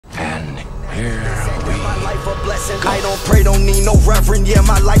My life a blessing. I don't pray, don't need no reverend. Yeah,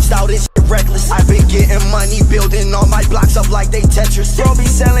 my lifestyle is reckless. I've been getting money, building all my blocks up like they Tetris. Bro be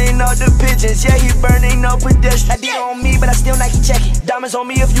selling all the pigeons. Yeah, he burning up pedestrians. I did on me, but I still Nike check it. Diamonds on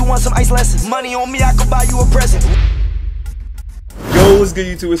me if you want some ice lessons. Money on me, I could buy you a present. Yo, what's good,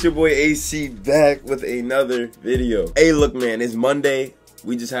 YouTube? It's your boy AC back with another video. Hey, look, man, it's Monday.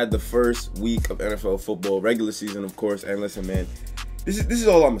 We just had the first week of NFL football, regular season, of course. And listen, man, this is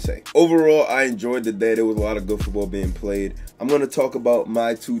all I'm gonna say. Overall, I enjoyed the day. There was a lot of good football being played. I'm gonna talk about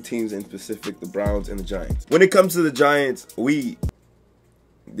my two teams in specific, the Browns and the Giants. When it comes to the Giants, boy,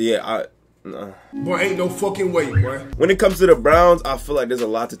 ain't no fucking way, boy. When it comes to the Browns, I feel like there's a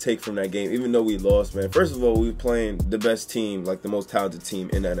lot to take from that game, even though we lost, man. First of all, we were playing the best team, like the most talented team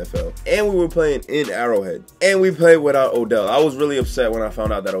in the NFL. And we were playing in Arrowhead. And we played without Odell. I was really upset when I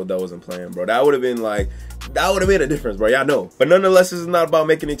found out that Odell wasn't playing, bro. That would have been like, that would have made a difference, bro. Y'all know. But nonetheless, this is not about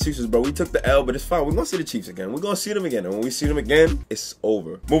making excuses, bro. We took the L, but it's fine. We're going to see the Chiefs again. We're going to see them again. And when we see them again, it's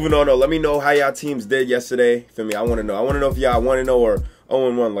over. Moving on, though, let me know how y'all teams did yesterday. Feel me? I want to know. I want to know if y'all want to know or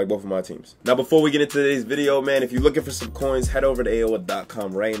 0-1 like both of my teams. Now, before we get into today's video, man, if you're looking for some coins, head over to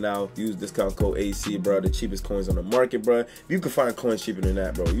AOL.com right now. Use discount code AC, bro. The cheapest coins on the market, bro. If you can find coins cheaper than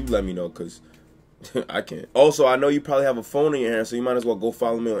that, bro, you let me know, because I can't. Also, I know you probably have a phone in your hand, so you might as well go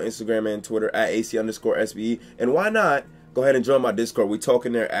follow me on Instagram and Twitter at AC_SBE. And why not go ahead and join my Discord? We talk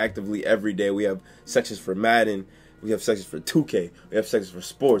in there actively every day. We have sections for Madden. We have sections for 2K. We have sections for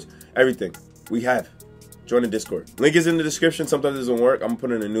sports. Everything we have. Join the Discord. Link is in the description. Sometimes it doesn't work. I'm gonna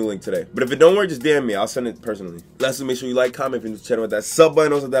put in a new link today. But if it don't work, just DM me. I'll send it personally. Lastly, make sure you like, comment, if you're chatting with that sub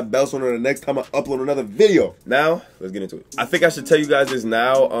button, also that bell so the next time I upload another video. Now, let's get into it. I think I should tell you guys this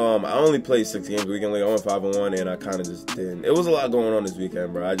now. I only played 6 games weekend. Like I went 5-1, and I kind of just didn't. It was a lot going on this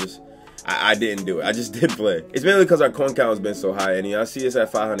weekend, bro. I didn't do it. I just didn't play. It's mainly because our coin count has been so high, and y'all see us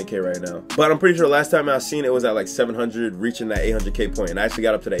at 500K right now. But I'm pretty sure last time I seen it was at like 700, reaching that 800K point, and I actually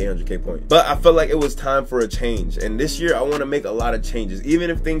got up to the 800K point. But I felt like it was time for a change, and this year I want to make a lot of changes, even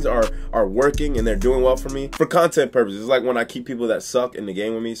if things are working and they're doing well for me. For content purposes, it's like when I keep people that suck in the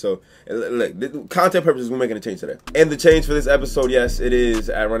game with me. So, look, content purposes, we're making a change today. And the change for this episode, yes, it is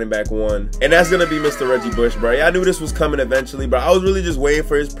at running back 1, and that's gonna be Mr. Reggie Bush, bro. Yeah, I knew this was coming eventually, bro. I was really just waiting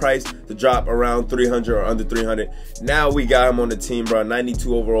for his price to drop around 300 or under 300. Now we got him on the team, bro.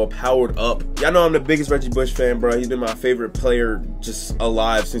 92 overall, powered up. Y'all know I'm the biggest Reggie Bush fan, bro. He's been my favorite player just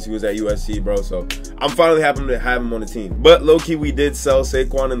alive since he was at USC, bro. So I'm finally happy to have him on the team. But low-key, we did sell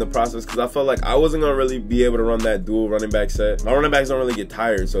Saquon in the process because I felt like I wasn't going to really be able to run that dual running back set. My running backs don't really get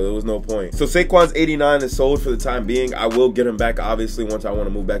tired, so there was no point. So Saquon's 89 is sold for the time being. I will get him back, obviously, once I want to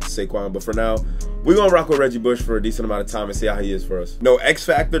move back to Saquon. But for now, we're going to rock with Reggie Bush for a decent amount of time and see how he is for us. No X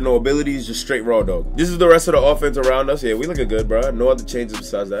factor, no abilities, just straight raw dog. This is the rest of the offense around us. Yeah, we looking good, bro. No other changes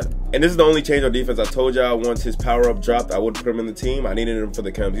besides that. And this is the only change on defense. I told y'all once his power up dropped, I would put him in the team. I needed him for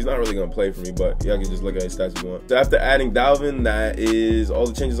the chems. He's not really going to play for me, but y'all can just look at his stats if you want. So after adding Dalvin, that is all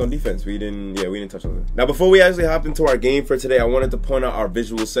the changes on defense. We didn't touch on it. Now, before we actually hop into our game for today, I wanted to point out our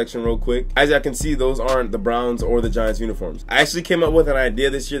visual section real quick. As y'all can see, those aren't the Browns or the Giants uniforms. I actually came up with an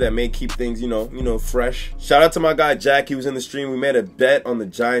idea this year that may keep things, you know, fresh. Shout out to my guy Jack. He was in the stream. We made a bet on the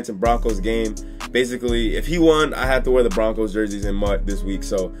Giants and Broncos game. Basically, if he won, I had to wear the Broncos jerseys in mud this week.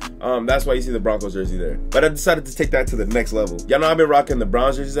 So that's why you see the Broncos jersey there. But I decided to take that to the next level. Y'all know I've been rocking the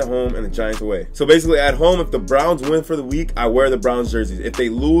Browns jerseys at home and the Giants away. So basically, at home, if the Browns win for the week, I wear the Browns jerseys. If they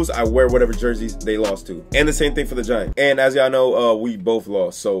lose, I wear whatever jerseys they lost to. And the same thing for the Giants. And as y'all know, we both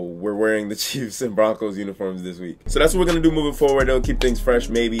lost. So we're wearing the Chiefs and Broncos uniforms this week. So that's what we're going to do moving forward. It'll keep things fresh,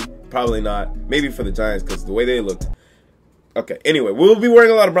 maybe. Probably not. Maybe for the Giants, because the way they looked. Okay, anyway, we'll be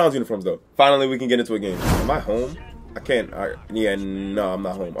wearing a lot of Browns uniforms, though. Finally, we can get into a game. Am I home? I can't. Yeah, no, I'm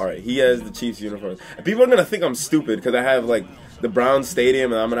not home. All right, he has the Chiefs uniforms. And people are going to think I'm stupid because I have, like, the Browns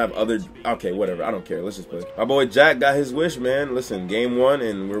stadium and I'm going to have other... Okay, whatever. I don't care. Let's just play. My boy Jack got his wish, man. Listen, game 1,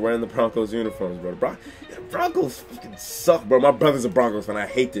 and we're wearing the Broncos uniforms, bro. Broncos fucking suck, bro. My brother's a Broncos fan. I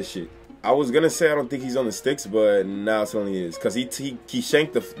hate this shit. I was going to say I don't think he's on the sticks, but now it's only is. Because he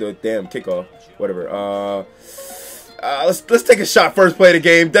shanked the damn kickoff. Whatever. Let's take a shot. First play of the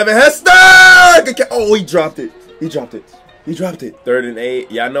game. Devin Hester! Oh, he dropped it. He dropped it. 3rd and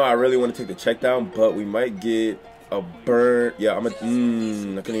 8. Yeah, I know I really want to take the check down, but we might get a burn. Yeah, I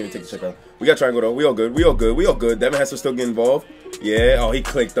couldn't even take the check down. We got triangle though. We all good. Devin Hester still get involved. Yeah. Oh, he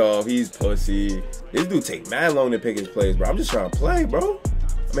clicked off. He's pussy. This dude take mad long to pick his plays, bro. I'm just trying to play, bro.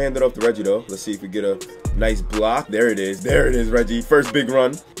 I'm gonna hand it off to Reggie though. Let's see if we get a nice block. There it is, Reggie. First big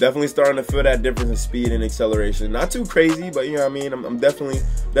run. Definitely starting to feel that difference in speed and acceleration. Not too crazy, but you know what I mean. I'm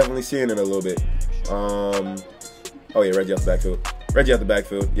definitely seeing it a little bit. Oh yeah, Reggie off the backfield. Reggie out the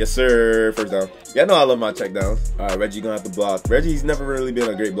backfield. Yes, sir. First down. Yeah, I know I love my check downs. All right, Reggie gonna have to block. Reggie's never really been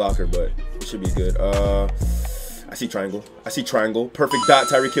a great blocker, but it should be good. I see triangle. I see triangle. Perfect dot.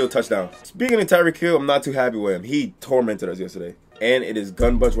 Tyreek Hill touchdown. Speaking of Tyreek Hill, I'm not too happy with him. He tormented us yesterday. And it is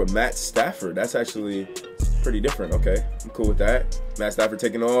gun bunch with Matt Stafford. That's actually pretty different. Okay, I'm cool with that. Matt Stafford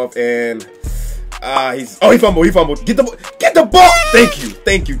taking off, and he fumbled. He fumbled. Get the ball. Thank you,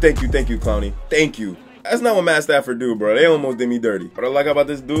 Clowney. Thank you. That's not what Matt Stafford do, bro. They almost did me dirty. What I like about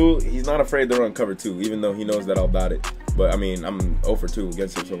this dude, he's not afraid to run cover 2, even though he knows that I'll bat it. But I mean, I'm 0 for 2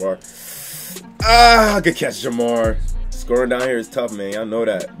 against him so far. Good catch, Jamar. Scoring down here is tough, man. I know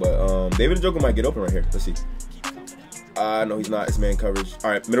that. But David Njoku might get open right here. Let's see. No, he's not. It's man coverage.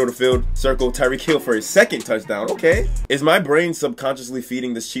 All right, middle of the field, circle, Tyreek Hill for his second touchdown. Okay. Is my brain subconsciously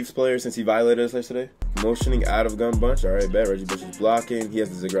feeding this Chiefs player since he violated us yesterday? Motioning out of gun bunch. All right, bet. Reggie Bush is blocking. He has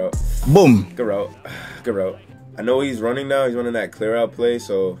the zig route. Boom. Good route. Good route. I know he's running now. He's running that clear out play,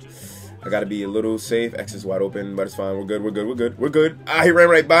 so I got to be a little safe. X is wide open, but it's fine. We're good. We're good. We're good. We're good. He ran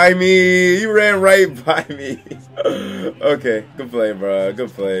right by me. He ran right by me. Okay. Good play, bro. Good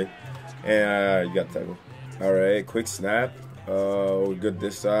play. And you got the tackle. All right, quick snap. We're good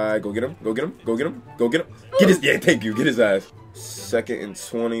this side. Go get him. Go get him. Go get him. Go get him. Get his. Yeah, thank you. Get his ass. 2nd and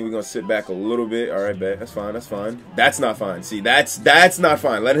 20. We're gonna sit back a little bit. All right, bet. That's fine. That's fine. That's not fine. See, that's not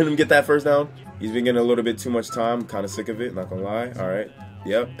fine. Letting him get that first down. He's been getting a little bit too much time. Kind of sick of it. Not gonna lie. All right.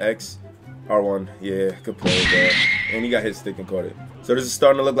 Yep. X. R1. Yeah. Good play, bro. And he got his stick and caught it. So this is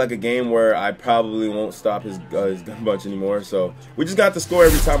starting to look like a game where I probably won't stop his gun bunch anymore. So we just got to score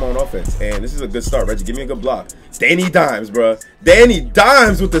every time on offense. And this is a good start. Reggie, give me a good block. Danny Dimes, bro. Danny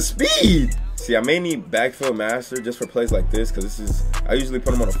Dimes with the speed. See, I may need backfield master just for plays like this. Because this is, I usually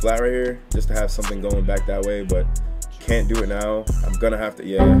put him on a flat right here just to have something going back that way. But can't do it now. I'm going to have to,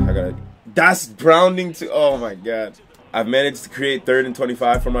 yeah, I got to. That's grounding to, oh my God. I've managed to create 3rd and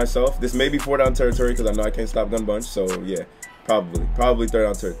 25 for myself. This may be 4-down territory because I know I can't stop gun bunch. So yeah. Probably 3rd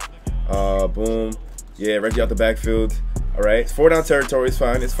down territory. Boom. Yeah, Reggie out the backfield. All right, 4-down territory. It's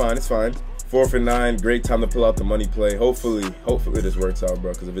fine. It's fine. It's fine. 4th and 9. Great time to pull out the money play. Hopefully this works out,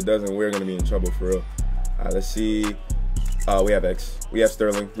 bro. Because if it doesn't, we're gonna be in trouble for real. All right, let's see. We have X. We have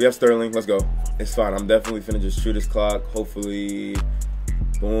Sterling. Let's go. It's fine. I'm definitely finna just shoot his clock. Hopefully.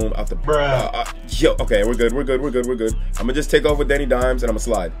 Boom, out the yo, okay, we're good. I'm gonna just take off with Danny Dimes and I'm gonna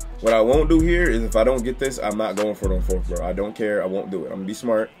slide. What I won't do here is if I don't get this, I'm not going for it on 4th, bro. I don't care. I won't do it. I'm gonna be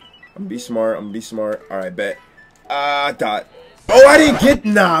smart. I'm gonna be smart. All right, bet. Dot. Oh, I didn't get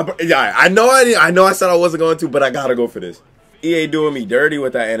bro. Yeah, I know I said I wasn't going to, but I gotta go for this. EA doing me dirty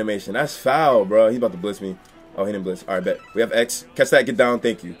with that animation. That's foul, bro. He's about to blitz me. Oh, he didn't blitz. All right, bet. We have X. Catch that, get down.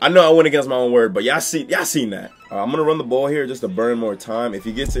 Thank you. I know I went against my own word, but y'all seen that. I'm going to run the ball here just to burn more time. If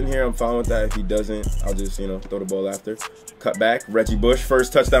he gets in here, I'm fine with that. If he doesn't, I'll just, throw the ball after. Cut back. Reggie Bush,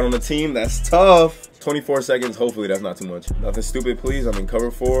 first touchdown on the team. That's tough. 24 seconds. Hopefully, that's not too much. Nothing stupid, please. I'm in cover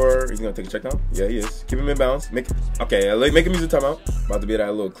 4. He's going to take a check down. Yeah, he is. Keep him in bounds. Okay, make him use a timeout. About to be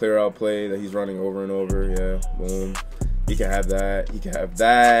that little clear out play that he's running over and over. Yeah, boom. He can have that. He can have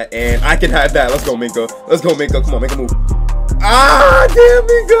that. And I can have that. Let's go, Minka. Let's go, Minka. Come on, make a move. Damn,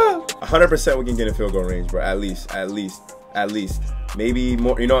 Minka. 100% we can get in field goal range, bro. At least. Maybe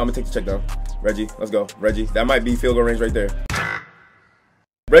more. I'm going to take the check down. Reggie, let's go. Reggie, that might be field goal range right there.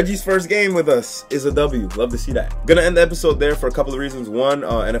 Reggie's first game with us is a W. Love to see that. Gonna end the episode there for a couple of reasons. One,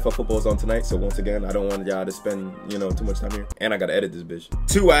 NFL football is on tonight, so once again, I don't want y'all to spend, too much time here. And I gotta edit this bitch.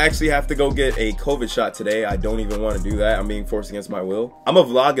 2, I actually have to go get a COVID shot today. I don't even want to do that. I'm being forced against my will. I'm gonna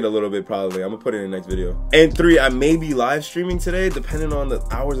vlog it a little bit probably. I'm gonna put it in the next video. And 3, I may be live streaming today, depending on the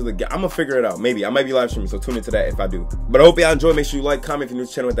hours of the game. I'm gonna figure it out. Maybe. I might be live streaming, so tune into that if I do. But I hope y'all enjoy. Make sure you like, comment if you're new to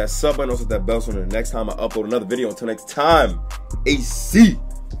the channel with that sub button, also with that bell so the next time I upload another video. Until next time, AC.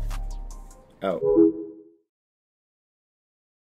 Out.